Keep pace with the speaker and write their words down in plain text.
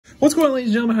What's going on, ladies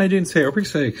and gentlemen? How are you doing today? We're pretty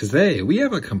excited because today we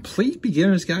have a complete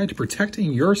beginner's guide to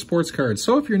protecting your sports cards.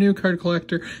 So if you're a new card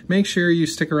collector, make sure you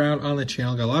stick around on the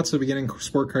channel. Got lots of beginning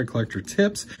sport card collector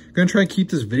tips. I'm going to try and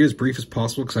keep this video as brief as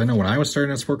possible because I know when I was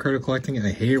starting out sport card collecting, I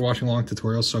hated watching long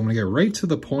tutorials, so I'm going to get right to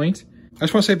the point. I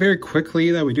just want to say very quickly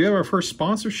that we do have our first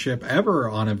sponsorship ever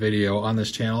on a video on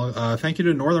this channel. Thank you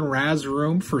to Northern Raz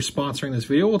Room for sponsoring this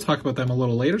video. We'll talk about them a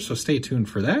little later, so stay tuned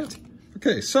for that.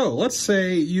 Okay, so let's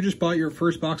say you just bought your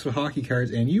first box of hockey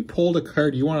cards and you pulled a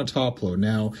card you want to top load.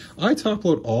 Now, I top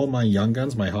load all my Young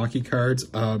Guns, my hockey cards,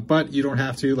 but you don't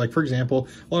have to. Like, for example,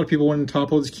 a lot of people wouldn't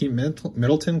top load Keith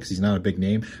Middleton because he's not a big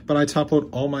name, but I top load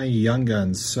all my Young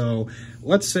Guns. So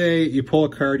let's say you pull a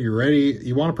card, you're ready,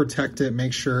 you want to protect it,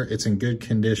 make sure it's in good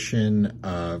condition,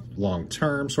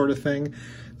 long-term sort of thing.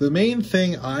 The main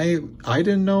thing I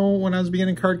didn't know when I was a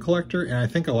beginning card collector, and I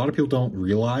think a lot of people don't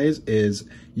realize, is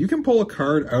you can pull a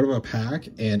card out of a pack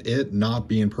and it not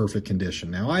be in perfect condition.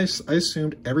 Now, I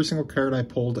assumed every single card I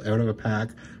pulled out of a pack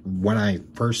when I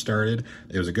first started,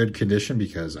 it was a good condition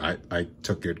because I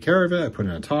took good care of it. I put it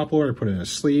in a top loader, I put it in a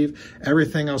sleeve,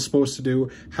 everything I was supposed to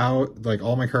do, like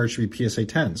all my cards should be PSA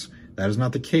 10s. That is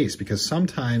not the case because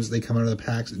sometimes they come out of the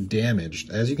packs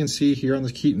damaged. As you can see here on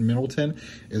this Keith Middleton,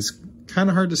 it's kind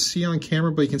of hard to see on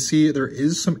camera, but you can see there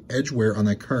is some edge wear on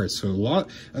that card. So a lot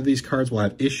of these cards will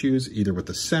have issues either with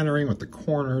the centering, with the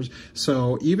corners.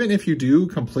 So even if you do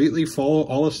completely follow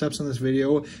all the steps in this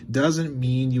video, doesn't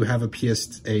mean you have a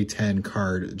PSA 10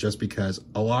 card just because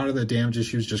a lot of the damage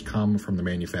issues just come from the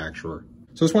manufacturer.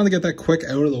 So I just wanted to get that quick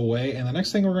out of the way. And the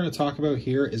next thing we're going to talk about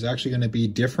here is actually going to be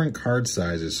different card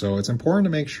sizes. So it's important to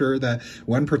make sure that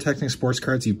when protecting sports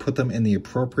cards, you put them in the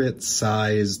appropriate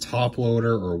size top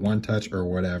loader or one touch or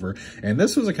whatever. And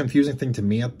this was a confusing thing to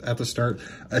me at the start.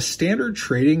 A standard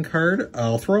trading card,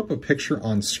 I'll throw up a picture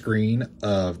on screen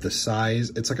of the size.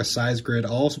 It's like a size grid.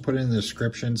 I'll also put it in the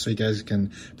description so you guys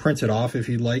can print it off if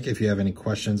you'd like, if you have any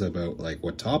questions about like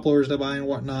what top loaders to buy and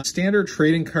whatnot. Standard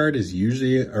trading card is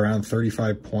usually around 35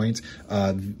 points.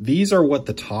 These are what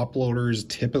the top loaders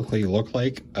typically look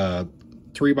like.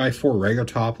 3x4 regular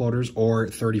top loaders or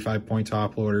 35-point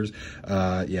top loaders.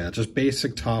 Yeah, just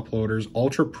basic top loaders.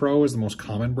 Ultra Pro is the most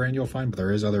common brand you'll find, but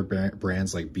there is other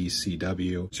brands like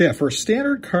BCW. So yeah, for a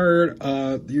standard card,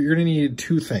 you're gonna need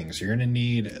two things. You're gonna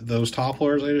need those top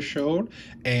loaders I just showed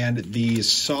and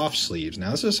these soft sleeves.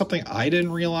 Now, this is something I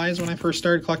didn't realize when I first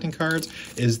started collecting cards,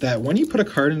 is that when you put a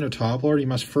card into a top loader, you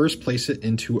must first place it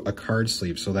into a card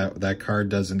sleeve so that that card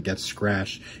doesn't get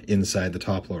scratched inside the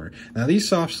top loader. Now, these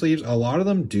soft sleeves, a lot of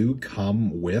them do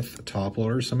come with top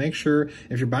loaders, so make sure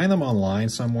if you're buying them online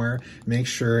somewhere, make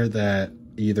sure that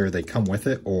either they come with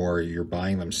it or you're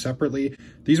buying them separately.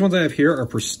 These ones I have here are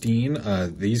pristine.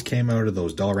 These came out of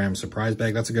those Dollarama surprise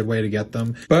bag. That's a good way to get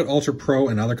them. But Ultra Pro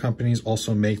and other companies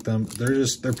also make them.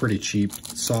 They're pretty cheap.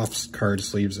 Soft card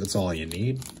sleeves, that's all you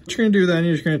need. What you're gonna do then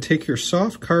is you're gonna take your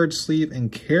soft card sleeve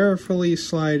and carefully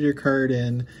slide your card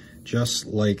in just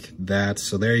like that.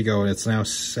 So there you go. It's now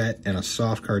set in a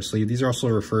soft card sleeve. These are also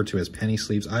referred to as penny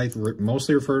sleeves. I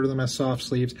mostly refer to them as soft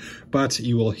sleeves, but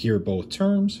you will hear both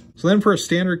terms. So then for a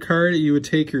standard card, you would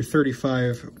take your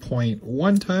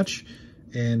 35-point touch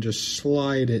and just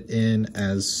slide it in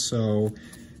as so.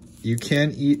 You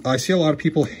can I see a lot of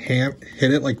people hit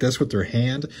it like this with their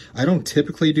hand. I don't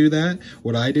typically do that.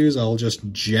 What I do is I'll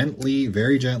just gently,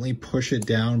 very gently push it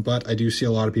down, but I do see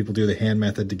a lot of people do the hand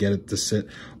method to get it to sit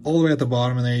all the way at the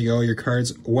bottom, and there you go. Your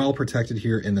card's well protected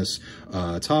here in this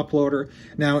top loader.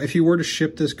 Now, if you were to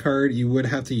ship this card, you would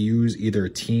have to use either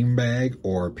a team bag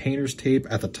or painter's tape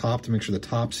at the top to make sure the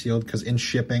top's sealed, because in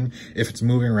shipping, if it's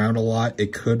moving around a lot,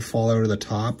 it could fall out of the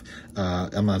top.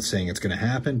 I'm not saying it's going to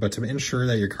happen, but to ensure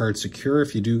that your card's secure,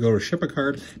 if you do go to ship a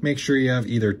card, make sure you have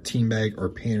either team bag or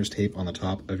painter's tape on the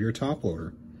top of your top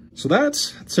loader. So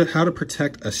that's how to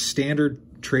protect a standard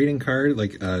trading card,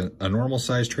 like a normal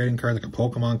size trading card, like a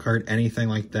Pokemon card, anything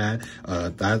like that.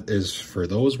 That is for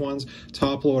those ones.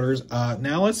 Top loaders.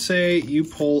 Now let's say you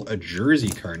pull a jersey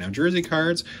card. Now jersey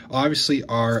cards obviously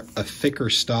are a thicker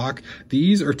stock.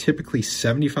 These are typically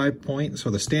 75 points.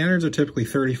 So the standards are typically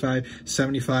 35,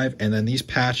 75, and then these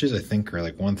patches I think are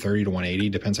like 130 to 180,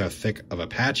 depends how thick of a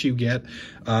patch you get.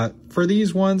 For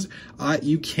these ones,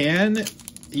 you can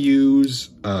use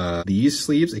these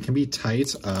sleeves. It can be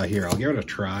tight. Here, I'll give it a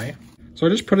try. So I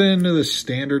just put it into the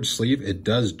standard sleeve. It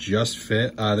does just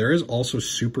fit. There is also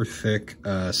super thick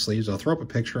sleeves. I'll throw up a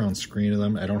picture on screen of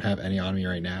them. I don't have any on me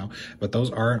right now, but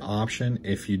those are an option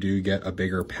if you do get a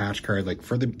bigger patch card. Like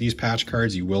for these patch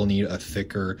cards, you will need a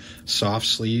thicker soft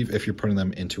sleeve if you're putting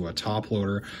them into a top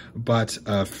loader. But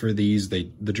for these, the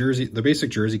basic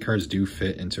jersey cards do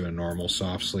fit into a normal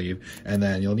soft sleeve. And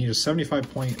then you'll need a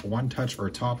 75-point one touch or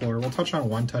top loader. We'll touch on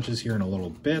one touches here in a little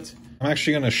bit. I'm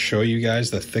actually going to show you guys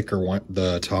the thicker one,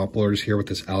 the top loaders here with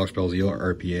this Alex Belzile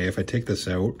RPA. If I take this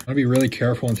out, I'm going to be really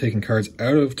careful in taking cards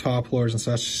out of top loaders and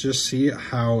such. Just see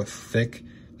how thick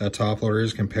that top loader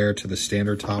is compared to the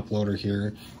standard top loader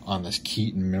here on this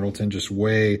Keaton Middleton. Just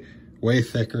way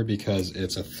thicker because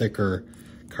it's a thicker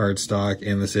cardstock,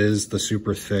 and this is the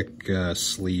super thick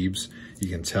sleeves. You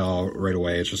can tell right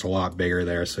away it's just a lot bigger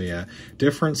there. So yeah,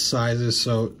 different sizes.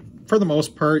 So for the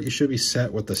most part, you should be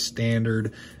set with the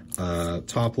standard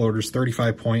top loaders.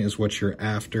 35-point is what you're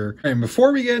after. And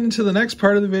before we get into the next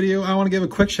part of the video, I want to give a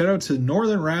quick shout out to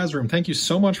Northern Raz Room. Thank you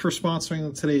so much for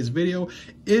sponsoring today's video.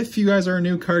 If you guys are a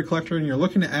new card collector and you're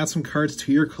looking to add some cards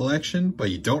to your collection,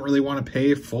 but you don't really want to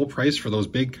pay full price for those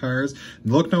big cards,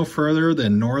 look no further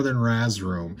than Northern Raz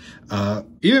Room.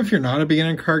 Even if you're not a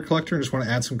beginner card collector and just want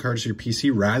to add some cards to your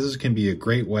PC, Razes can be a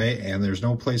great way, and there's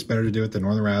no place better to do it than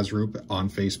Northern Raz Room on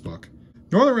Facebook.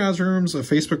 Northern Raz Room's a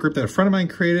Facebook group that a friend of mine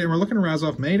created, and we're looking to razz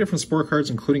off many different sport cards,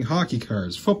 including hockey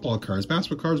cards, football cards,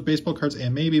 basketball cards, baseball cards,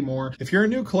 and maybe more. If you're a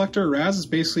new collector, Raz is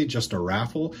basically just a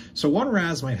raffle. So one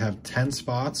Raz might have 10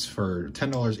 spots for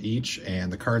 $10 each,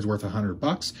 and the card's worth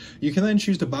 $100. You can then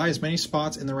choose to buy as many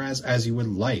spots in the Raz as you would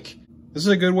like. This is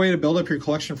a good way to build up your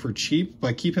collection for cheap,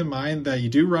 but keep in mind that you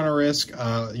do run a risk.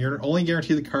 You're only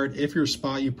guaranteed the card if your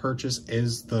spot you purchase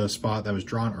is the spot that was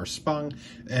drawn or spun,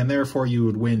 and therefore you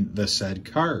would win the said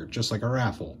card, just like a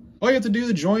raffle. All you have to do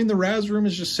to join the Raz Room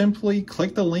is just simply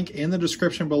click the link in the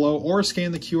description below or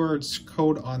scan the QR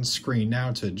code on screen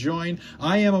now to join.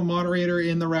 I am a moderator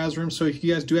in the Raz Room, so if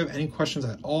you guys do have any questions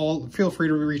at all, feel free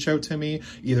to reach out to me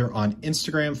either on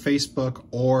Instagram, Facebook,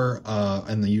 or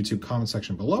in the YouTube comment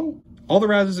section below. All the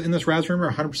Razes in this Raz Room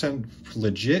are 100%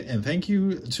 legit, and thank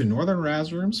you to Northern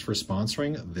Raz Rooms for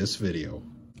sponsoring this video.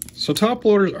 So top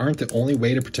loaders aren't the only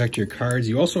way to protect your cards.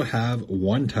 You also have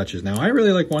one touches. Now I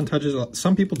really like one touches.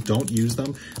 Some people don't use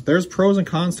them. There's pros and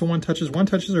cons to one touches. One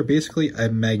touches are basically a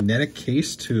magnetic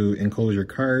case to enclose your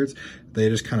cards. They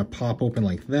just kind of pop open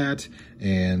like that,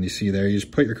 and you see there, you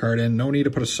just put your card in. No need to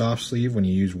put a soft sleeve when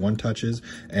you use one touches,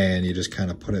 and you just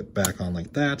kind of put it back on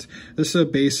like that. This is a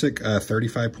basic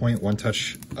 35-point one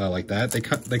touch like that.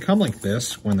 They come like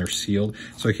this when they're sealed.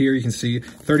 So here you can see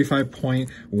 35-point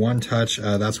one touch.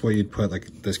 That's what you'd put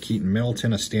like this Keaton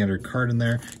Middleton, a standard card in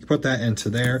there. You put that into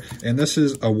there, and this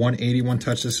is a 180 one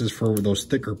touch. This is for those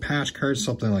thicker patch cards,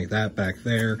 something like that back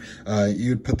there.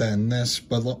 You'd put that in this,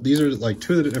 but these are like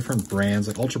two of the different brands.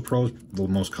 Like Ultra Pro, the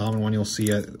most common one you'll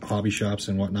see at hobby shops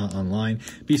and whatnot online.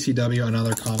 BCW,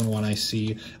 another common one I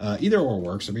see. Either or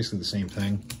works, so basically the same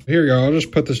thing. Here we go. I'll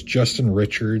just put this Justin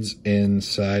Richards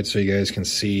inside so you guys can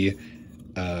see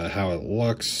how it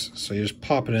looks. So you just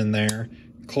pop it in there,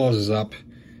 closes up,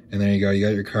 and there you go. You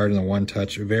got your card in the one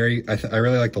touch. I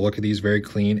really like the look of these, very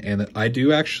clean. And I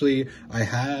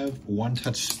have one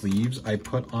touch sleeves I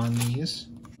put on these.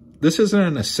 This isn't a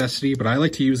necessity, but I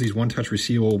like to use these one-touch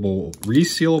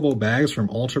resealable bags from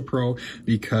Ultra Pro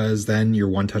because then your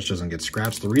one-touch doesn't get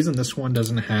scratched. The reason this one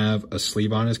doesn't have a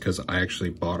sleeve on is because I actually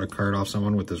bought a card off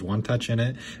someone with this one-touch in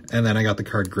it, and then I got the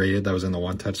card graded that was in the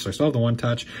one-touch, so I still have the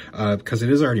one-touch because it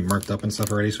is already marked up and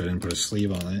stuff already, so I didn't put a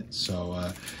sleeve on it.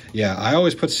 So yeah, I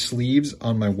always put sleeves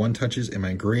on my one-touches in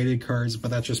my graded cards,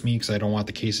 but that's just me because I don't want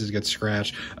the cases to get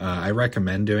scratched. I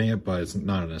recommend doing it, but it's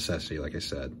not a necessity, like I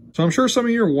said. So I'm sure some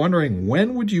of you are wondering,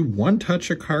 when would you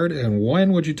one-touch a card and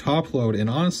when would you top load? And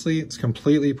honestly, it's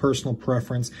completely personal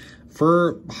preference.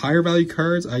 For higher value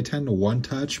cards, I tend to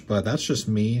one-touch, but that's just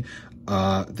me.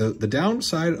 The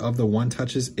downside of the one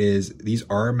touches is these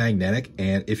are magnetic,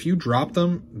 and if you drop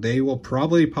them, they will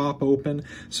probably pop open.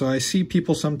 So I see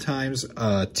people sometimes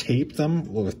tape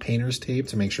them with painter's tape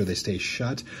to make sure they stay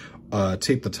shut.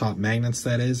 Tape the top magnets,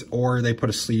 that is, or they put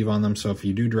a sleeve on them, so if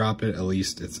you do drop it, at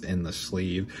least it's in the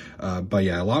sleeve. But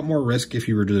yeah, a lot more risk if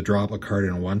you were to drop a card in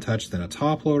a one touch than a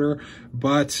top loader.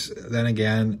 But then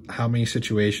again, how many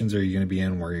situations are you going to be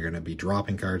in where you're going to be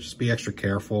dropping cards? Just be extra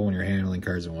careful when you're handling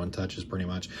cards in one touches, pretty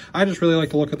much. I just really like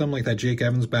to look at them like that Jake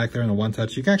Evans back there in the one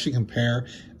touch. You can actually compare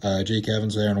Jake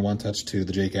Evans there in a one touch to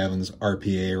the Jake Evans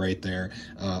RPA right there.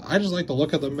 I just like to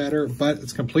look at them better, but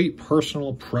it's complete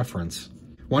personal preference.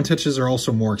 One touches are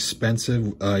also more expensive.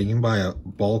 You can buy a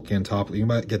bulk and top. You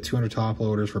can get 200 top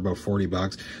loaders for about 40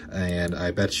 bucks, and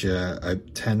I bet you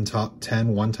 10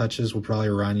 one touches will probably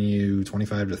run you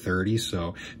 25 to 30.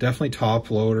 So definitely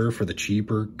top loader for the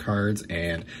cheaper cards.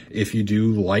 And if you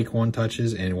do like one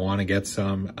touches and want to get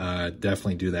some,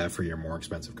 definitely do that for your more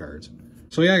expensive cards.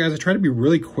 So yeah, guys, I try to be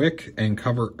really quick and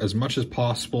cover as much as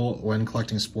possible when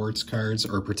collecting sports cards,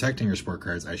 or protecting your sport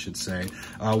cards, I should say.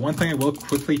 One thing I will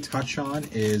quickly touch on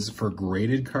is for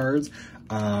graded cards.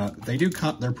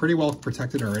 They're pretty well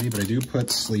protected already, but I do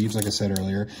put sleeves, like I said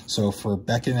earlier. So for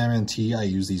Beckett MNT, I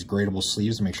use these gradable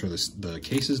sleeves to make sure the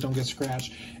cases don't get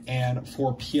scratched. And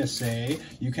for PSA,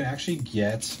 you can actually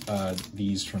get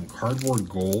these from Cardboard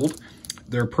Gold.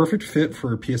 They're a perfect fit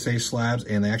for PSA slabs,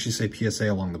 and they actually say PSA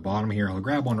along the bottom here. I'll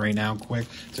grab one right now quick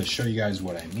to show you guys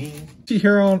what I mean. See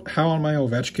here how on my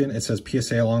Ovechkin, it says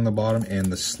PSA along the bottom, and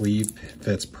the sleeve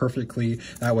fits perfectly.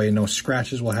 That way no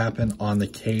scratches will happen on the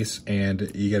case, and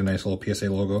you get a nice little PSA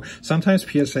logo. Sometimes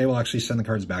PSA will actually send the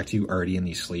cards back to you already in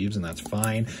these sleeves, and that's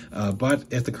fine. But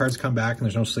if the cards come back and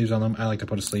there's no sleeves on them, I like to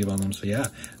put a sleeve on them. So yeah,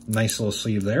 nice little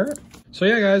sleeve there. So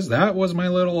yeah, guys, that was my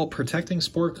little protecting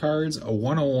sport cards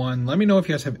 101. Let me know if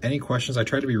you guys have any questions. I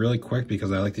try to be really quick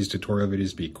because I like these tutorial videos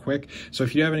to be quick. So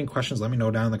if you have any questions, let me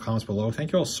know down in the comments below.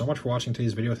 Thank you all so much for watching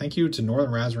today's video. Thank you to Northern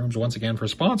Raz Rooms once again for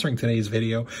sponsoring today's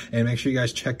video. And make sure you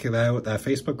guys check it out, that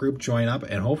Facebook group, join up,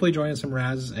 and hopefully join in some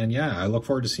Razz. And yeah, I look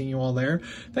forward to seeing you all there.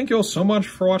 Thank you all so much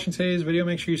for watching today's video.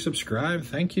 Make sure you subscribe.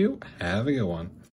 Thank you. Have a good one.